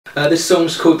This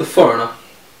song's called The Foreigner.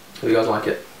 How do you guys like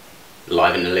it?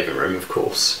 Live in the living room, of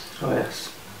course. Oh yes.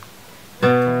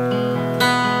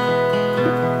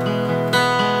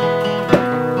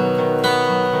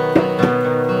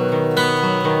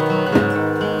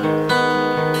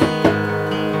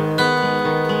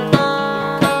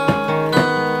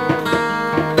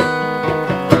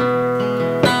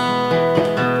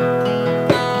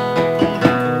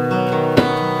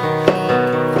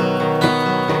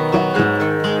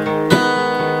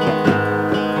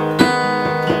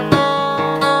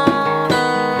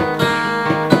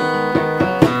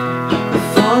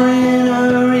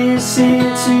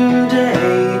 Here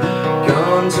today,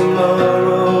 gone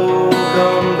tomorrow,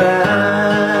 come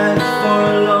back for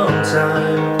a long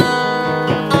time.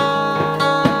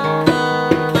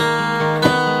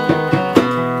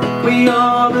 We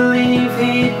all believe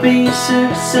he'd be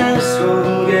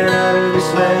successful, get out of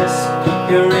this mess,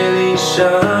 he'll really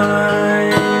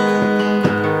shine.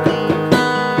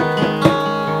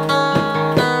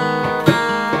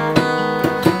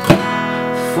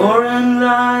 Foreign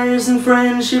lies and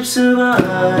friendships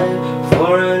survive.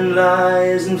 Foreign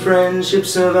lies and friendships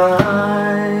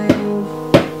survive.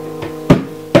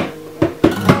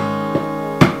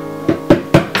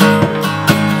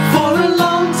 For a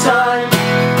long time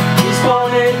he's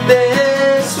wanted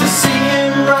this. We see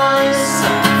him rise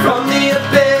from the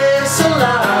abyss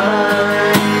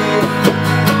alive.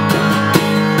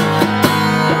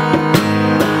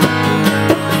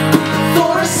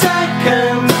 For a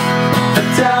second I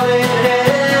doubted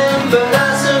him, but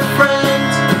as a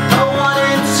friend I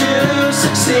wanted to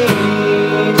succeed.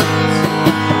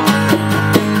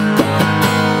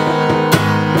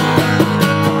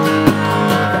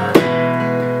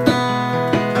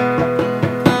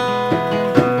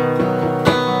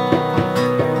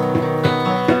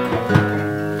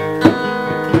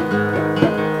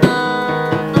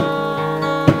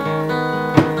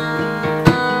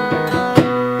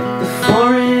 The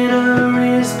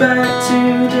foreigner is back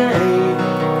today,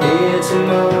 here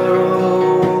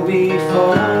tomorrow,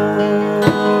 before a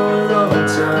long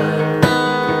time.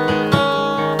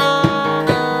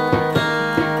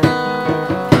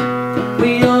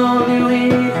 We all knew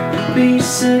he'd be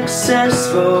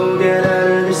successful, get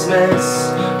out of this mess.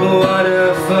 What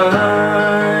a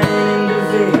fine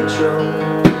individual.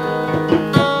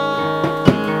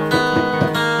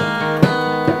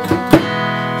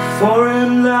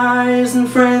 Foreign lies and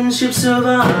friendships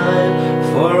survive.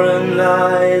 Foreign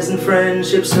lies and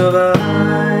friendships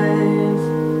survive.